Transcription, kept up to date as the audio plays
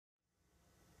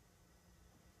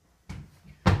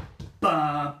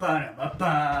Ba ba da ba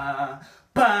ba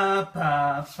ba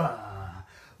ba ba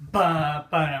ba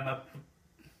ba da ba.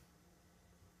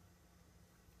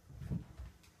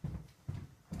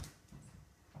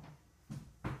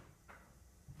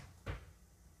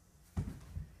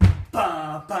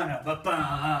 Ba ba da ba ba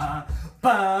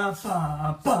ba ba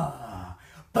ba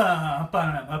ba ba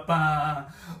da ba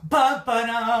ba ba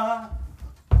da.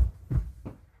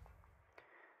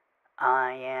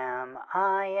 I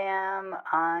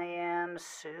am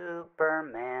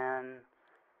Superman,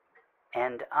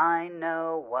 and I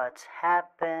know what's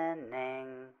happening.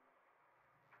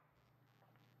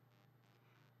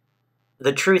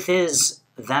 The truth is,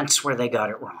 that's where they got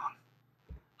it wrong.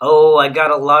 Oh, I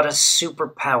got a lot of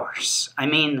superpowers. I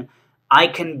mean, I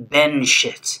can bend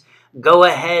shit. Go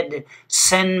ahead,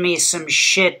 send me some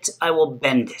shit, I will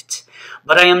bend it.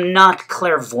 But I am not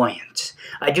clairvoyant.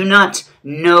 I do not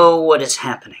know what is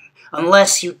happening,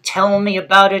 unless you tell me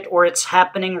about it or it's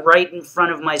happening right in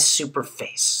front of my super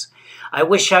face. I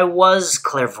wish I was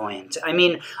clairvoyant. I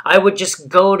mean, I would just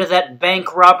go to that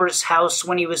bank robber's house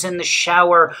when he was in the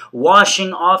shower,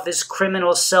 washing off his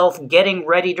criminal self, getting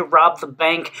ready to rob the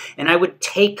bank, and I would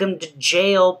take him to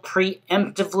jail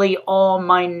preemptively, all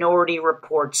Minority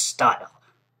Report style.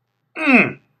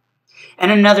 And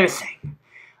another thing,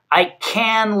 I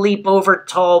can leap over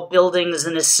tall buildings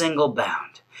in a single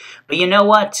bound. But you know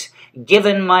what?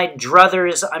 Given my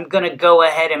druthers, I'm gonna go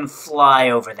ahead and fly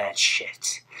over that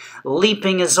shit.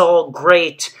 Leaping is all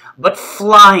great, but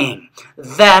flying,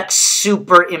 that's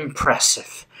super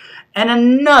impressive. And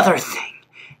another thing,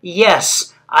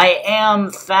 yes, I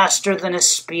am faster than a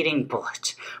speeding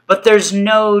bullet, but there's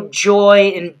no joy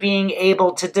in being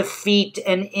able to defeat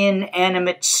an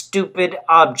inanimate, stupid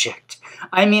object.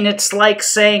 I mean, it's like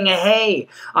saying, hey,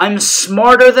 I'm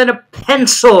smarter than a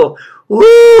pencil.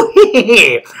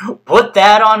 Woo-hee! Put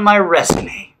that on my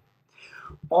resume.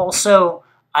 Also,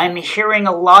 I'm hearing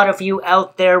a lot of you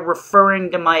out there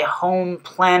referring to my home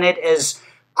planet as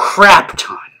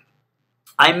Crapton.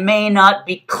 I may not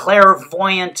be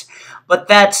clairvoyant, but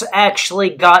that's actually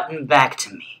gotten back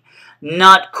to me.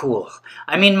 Not cool.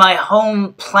 I mean, my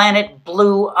home planet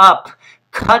blew up.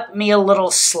 Cut me a little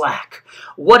slack.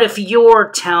 What if your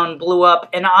town blew up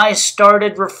and I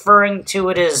started referring to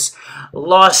it as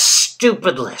Los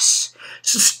Stupidless,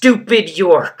 Stupid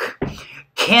York,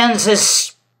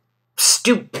 Kansas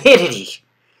Stupidity?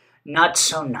 Not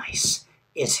so nice,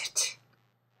 is it?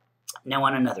 Now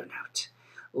on another note,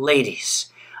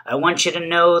 ladies, I want you to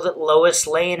know that Lois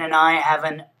Lane and I have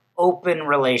an open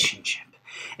relationship.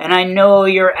 And I know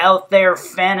you're out there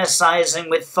fantasizing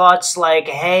with thoughts like,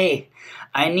 hey,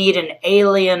 I need an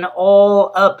alien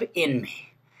all up in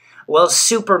me. Well,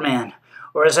 Superman,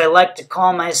 or as I like to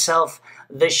call myself,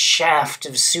 the Shaft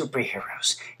of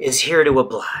superheroes, is here to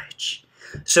oblige.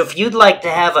 So if you'd like to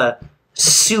have a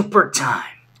super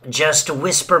time, just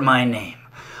whisper my name.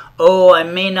 Oh, I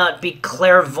may not be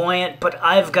clairvoyant, but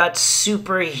I've got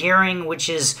super hearing, which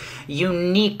is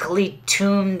uniquely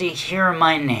tuned to hear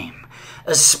my name,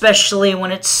 especially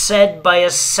when it's said by a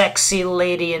sexy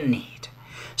lady in need.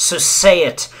 So say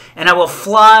it, and I will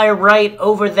fly right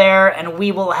over there, and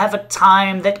we will have a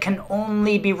time that can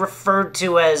only be referred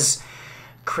to as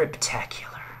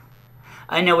cryptacular.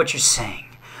 I know what you're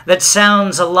saying. That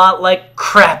sounds a lot like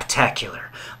craptacular,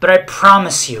 but I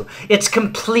promise you, it's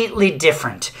completely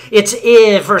different. It's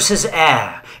I versus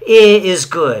ah. I is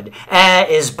good, ah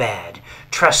is bad.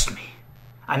 Trust me,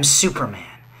 I'm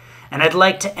Superman, and I'd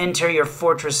like to enter your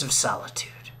fortress of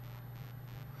solitude.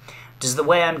 Does the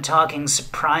way I'm talking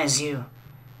surprise you?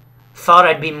 Thought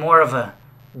I'd be more of a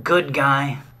good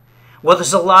guy? Well,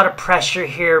 there's a lot of pressure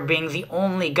here being the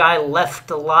only guy left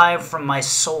alive from my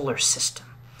solar system.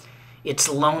 It's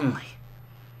lonely.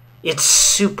 It's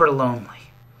super lonely.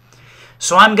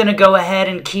 So I'm going to go ahead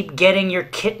and keep getting your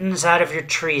kittens out of your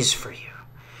trees for you.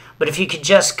 But if you could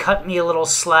just cut me a little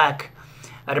slack,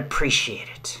 I'd appreciate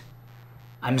it.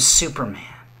 I'm Superman.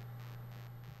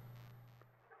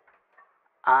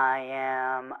 I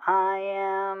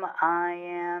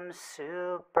am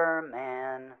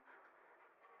Superman,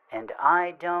 and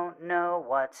I don't know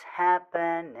what's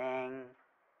happening.